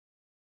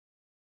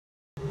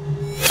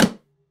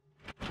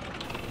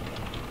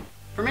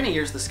For many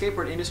years, the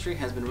skateboard industry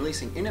has been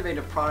releasing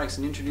innovative products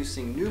and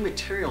introducing new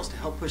materials to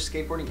help push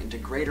skateboarding into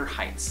greater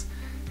heights.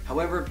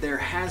 However, there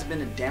has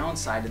been a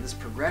downside to this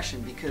progression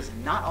because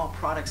not all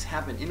products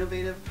have been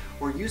innovative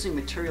or using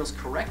materials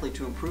correctly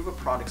to improve a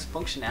product's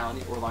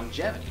functionality or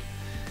longevity.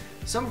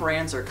 Some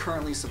brands are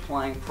currently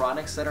supplying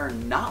products that are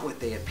not what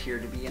they appear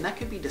to be, and that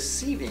could be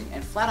deceiving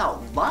and flat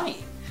out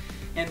lying.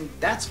 And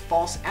that's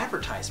false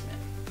advertisement.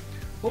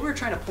 What we're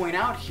trying to point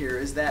out here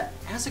is that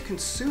as a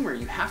consumer,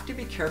 you have to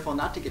be careful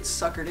not to get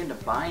suckered into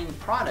buying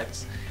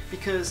products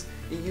because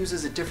it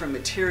uses a different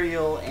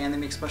material and they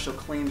make special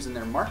claims in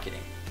their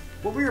marketing.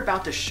 What we're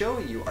about to show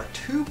you are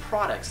two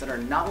products that are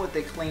not what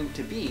they claim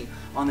to be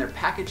on their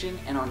packaging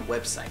and on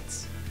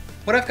websites.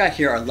 What I've got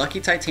here are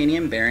lucky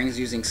titanium bearings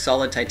using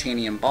solid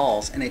titanium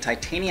balls and a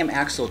titanium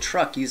axle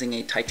truck using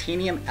a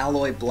titanium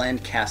alloy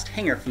blend cast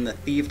hanger from the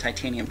Thieve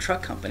Titanium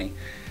Truck Company.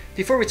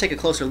 Before we take a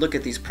closer look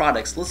at these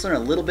products, let's learn a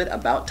little bit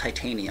about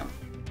titanium.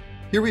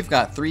 Here we've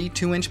got three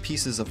 2-inch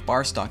pieces of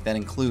bar stock that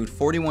include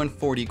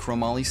 4140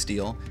 chromoly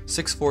steel,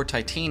 6.4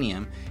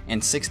 titanium,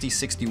 and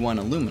 6061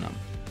 aluminum.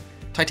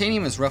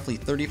 Titanium is roughly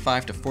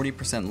 35 to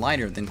 40%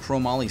 lighter than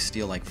chromoly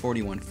steel like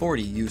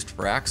 4140 used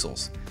for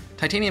axles.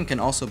 Titanium can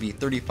also be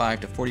 35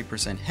 to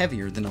 40%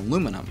 heavier than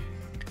aluminum.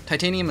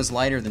 Titanium is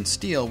lighter than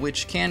steel,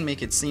 which can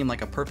make it seem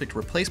like a perfect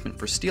replacement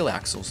for steel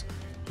axles,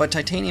 but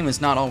titanium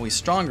is not always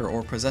stronger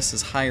or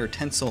possesses higher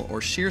tensile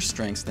or shear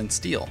strengths than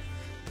steel.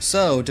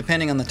 So,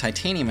 depending on the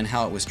titanium and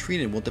how it was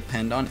treated will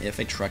depend on if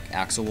a truck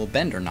axle will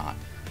bend or not.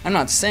 I'm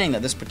not saying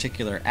that this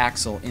particular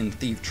axle in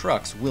Thieve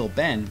trucks will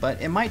bend, but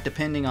it might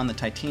depending on the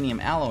titanium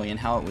alloy and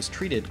how it was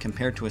treated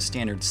compared to a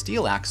standard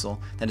steel axle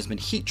that has been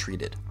heat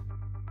treated.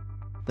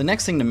 The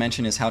next thing to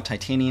mention is how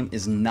titanium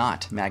is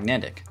not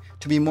magnetic.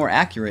 To be more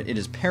accurate, it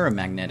is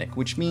paramagnetic,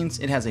 which means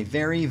it has a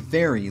very,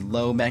 very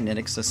low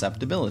magnetic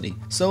susceptibility.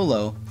 So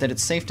low that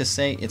it's safe to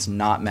say it's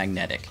not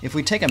magnetic. If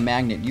we take a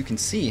magnet, you can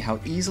see how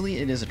easily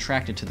it is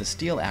attracted to the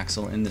steel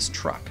axle in this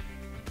truck.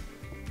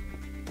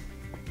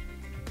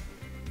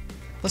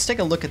 Let's take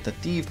a look at the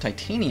Thieve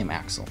titanium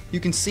axle. You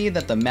can see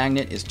that the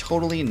magnet is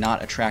totally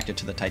not attracted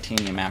to the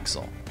titanium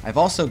axle. I've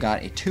also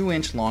got a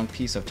 2-inch long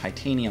piece of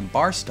titanium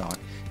bar stock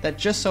that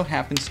just so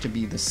happens to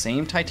be the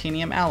same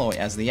titanium alloy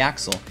as the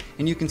axle,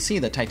 and you can see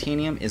that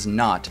titanium is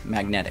not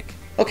magnetic.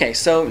 Okay,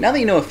 so now that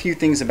you know a few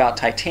things about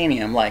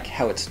titanium, like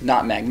how it's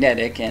not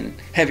magnetic and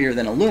heavier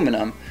than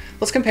aluminum,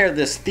 let's compare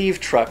this Thieve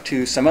truck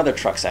to some other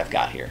trucks I've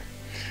got here.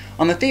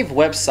 On the Thieve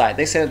website,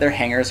 they say that their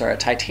hangers are a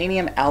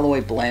titanium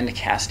alloy blend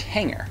cast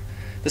hanger.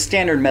 The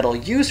standard metal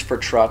used for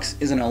trucks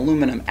is an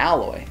aluminum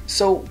alloy,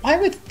 so why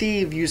would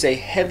Thieve use a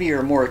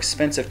heavier, more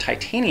expensive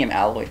titanium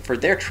alloy for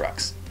their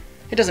trucks?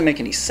 It doesn't make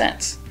any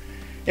sense.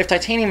 If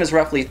titanium is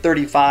roughly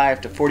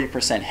 35 to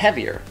 40%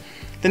 heavier,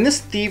 then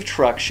this Thieve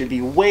truck should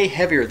be way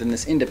heavier than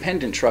this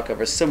independent truck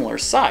of a similar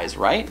size,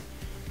 right?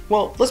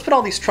 Well, let's put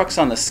all these trucks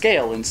on the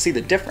scale and see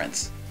the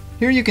difference.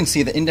 Here you can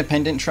see the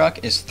independent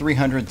truck is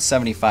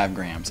 375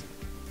 grams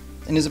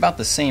and is about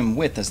the same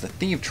width as the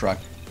Thieve truck,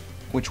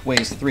 which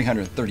weighs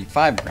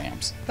 335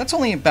 grams. That's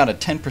only about a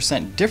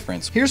 10%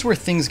 difference. Here's where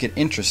things get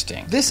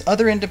interesting. This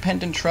other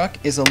independent truck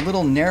is a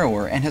little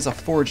narrower and has a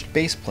forged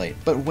base plate,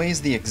 but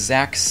weighs the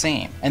exact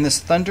same. And this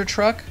Thunder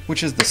truck,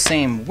 which is the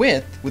same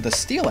width with a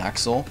steel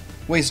axle,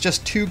 weighs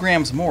just 2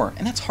 grams more,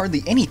 and that's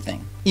hardly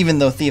anything. Even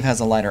though Thieve has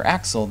a lighter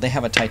axle, they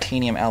have a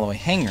titanium alloy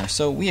hanger,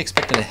 so we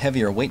expected a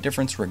heavier weight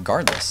difference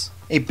regardless.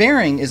 A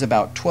bearing is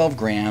about 12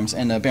 grams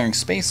and a bearing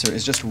spacer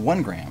is just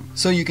 1 gram,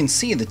 so you can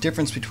see the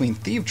difference between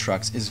Thieve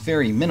trucks is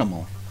very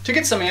minimal. To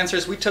get some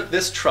answers, we took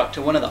this truck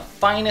to one of the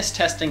finest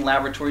testing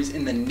laboratories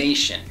in the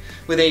nation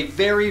with a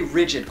very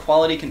rigid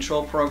quality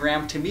control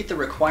program to meet the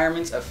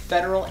requirements of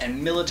federal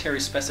and military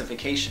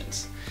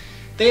specifications.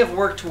 They have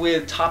worked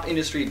with top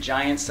industry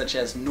giants such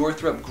as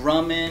Northrop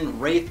Grumman,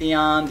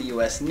 Raytheon, the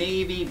US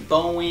Navy,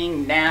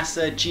 Boeing,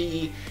 NASA,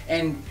 GE,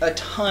 and a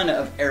ton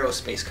of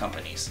aerospace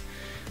companies.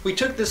 We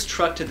took this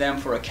truck to them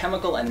for a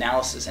chemical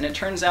analysis, and it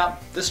turns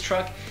out this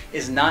truck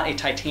is not a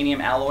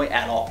titanium alloy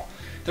at all.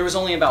 There was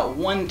only about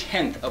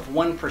 1/10 of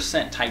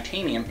 1%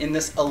 titanium in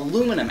this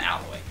aluminum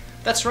alloy.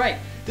 That's right,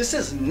 this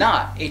is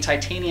not a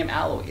titanium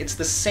alloy. It's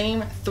the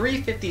same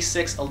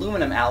 356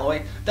 aluminum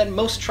alloy that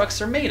most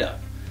trucks are made of.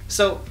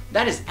 So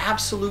that is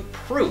absolute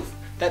proof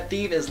that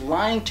Thieve is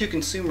lying to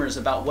consumers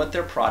about what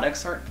their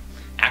products are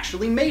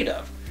actually made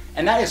of.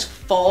 And that is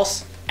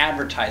false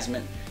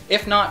advertisement,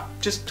 if not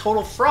just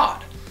total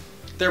fraud.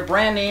 Their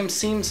brand name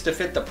seems to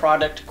fit the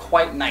product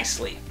quite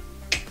nicely.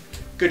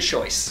 Good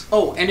choice.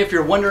 Oh, and if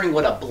you're wondering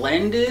what a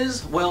blend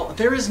is, well,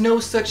 there is no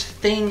such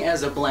thing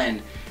as a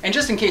blend. And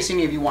just in case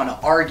any of you want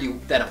to argue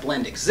that a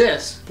blend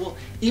exists, well,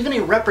 even a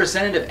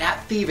representative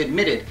at Thieve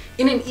admitted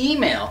in an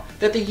email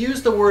that they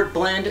used the word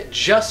blend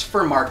just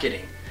for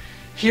marketing.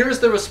 Here's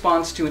the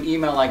response to an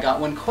email I got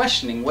when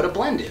questioning what a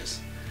blend is.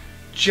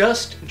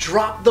 Just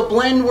drop the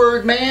blend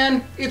word,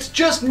 man! It's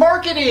just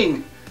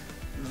marketing!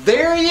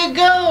 There you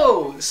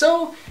go!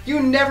 So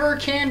you never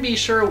can be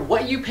sure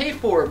what you pay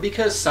for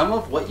because some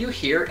of what you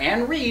hear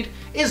and read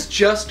is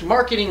just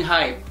marketing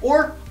hype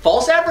or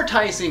false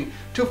advertising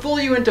to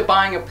fool you into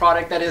buying a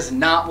product that is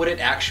not what it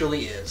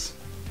actually is.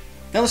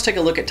 Now let's take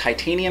a look at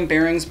titanium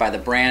bearings by the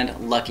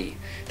brand Lucky.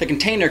 The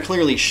container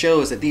clearly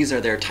shows that these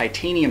are their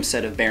titanium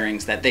set of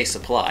bearings that they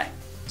supply.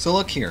 So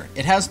look here,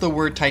 it has the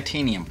word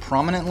titanium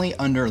prominently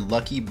under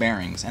Lucky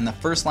bearings, and the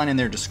first line in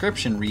their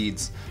description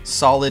reads,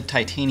 solid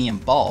titanium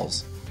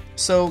balls.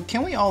 So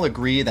can we all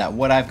agree that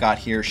what I've got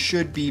here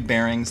should be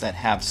bearings that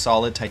have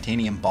solid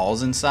titanium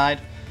balls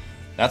inside?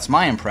 That's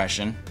my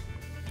impression.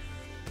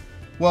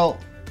 Well,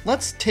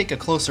 let's take a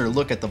closer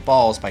look at the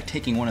balls by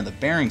taking one of the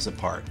bearings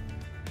apart.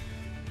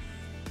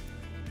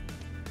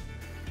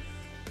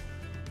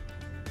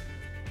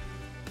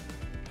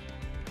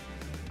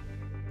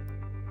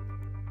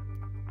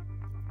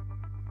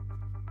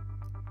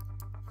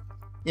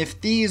 If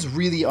these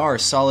really are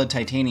solid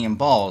titanium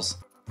balls,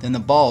 then the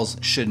balls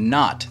should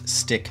not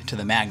stick to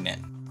the magnet.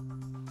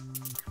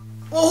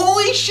 Well,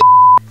 holy shit!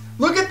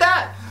 Look at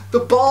that! The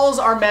balls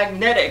are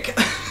magnetic.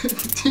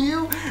 Do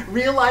you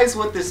realize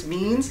what this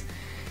means?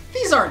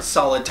 These aren't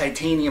solid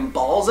titanium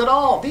balls at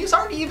all. These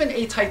aren't even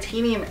a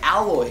titanium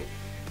alloy.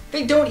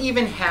 They don't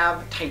even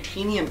have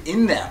titanium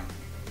in them.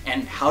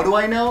 And how do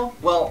I know?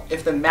 Well,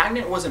 if the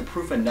magnet wasn't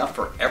proof enough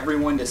for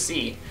everyone to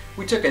see,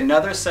 we took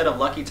another set of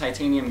Lucky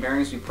titanium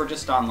bearings we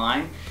purchased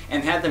online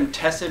and had them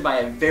tested by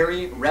a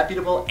very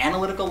reputable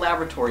analytical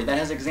laboratory that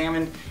has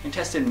examined and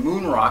tested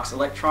moon rocks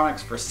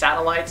electronics for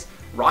satellites,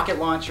 rocket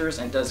launchers,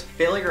 and does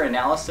failure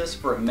analysis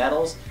for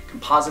metals,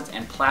 composites,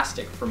 and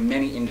plastic for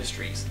many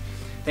industries.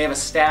 They have a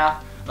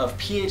staff of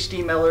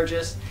PhD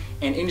metallurgists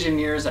and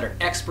engineers that are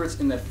experts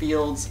in the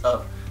fields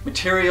of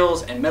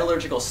materials and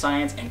metallurgical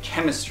science and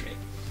chemistry.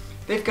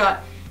 They've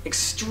got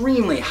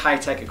extremely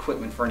high-tech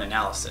equipment for an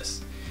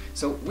analysis.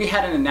 So we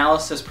had an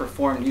analysis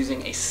performed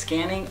using a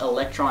scanning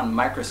electron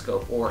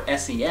microscope, or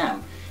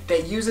SEM,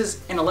 that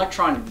uses an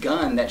electron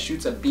gun that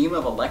shoots a beam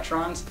of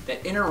electrons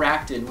that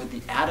interacted with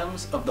the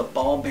atoms of the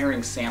ball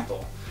bearing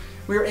sample.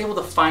 We were able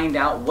to find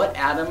out what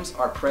atoms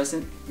are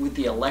present with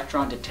the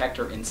electron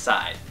detector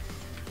inside.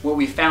 What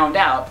we found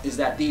out is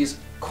that these,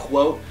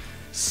 quote,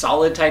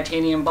 solid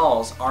titanium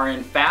balls are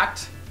in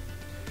fact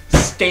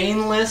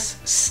stainless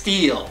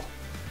steel.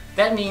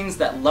 That means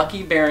that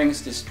Lucky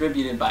bearings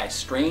distributed by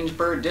Strange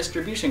Bird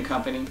Distribution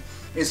Company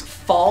is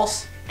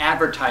false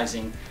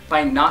advertising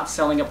by not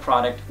selling a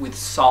product with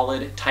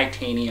solid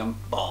titanium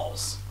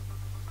balls.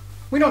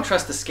 We don't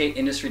trust the skate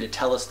industry to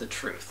tell us the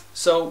truth,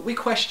 so we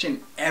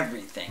question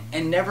everything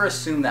and never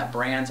assume that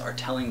brands are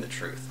telling the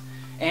truth.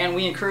 And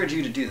we encourage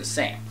you to do the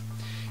same.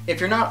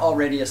 If you're not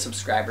already a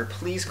subscriber,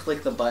 please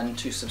click the button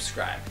to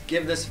subscribe.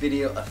 Give this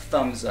video a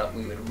thumbs up,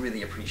 we would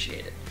really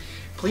appreciate it.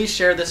 Please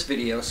share this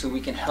video so we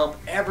can help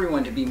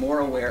everyone to be more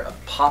aware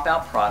of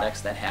pop-out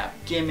products that have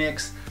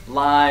gimmicks,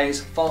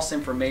 lies, false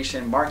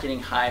information, marketing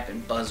hype,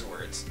 and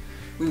buzzwords.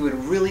 We would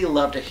really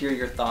love to hear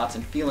your thoughts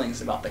and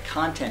feelings about the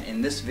content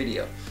in this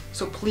video,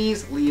 so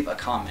please leave a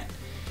comment.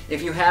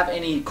 If you have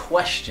any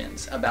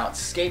questions about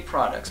skate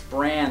products,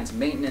 brands,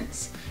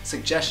 maintenance,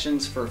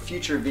 suggestions for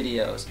future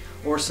videos,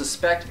 or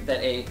suspect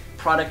that a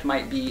product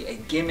might be a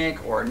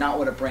gimmick or not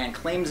what a brand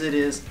claims it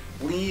is,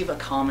 leave a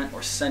comment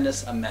or send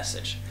us a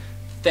message.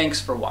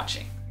 Thanks for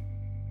watching.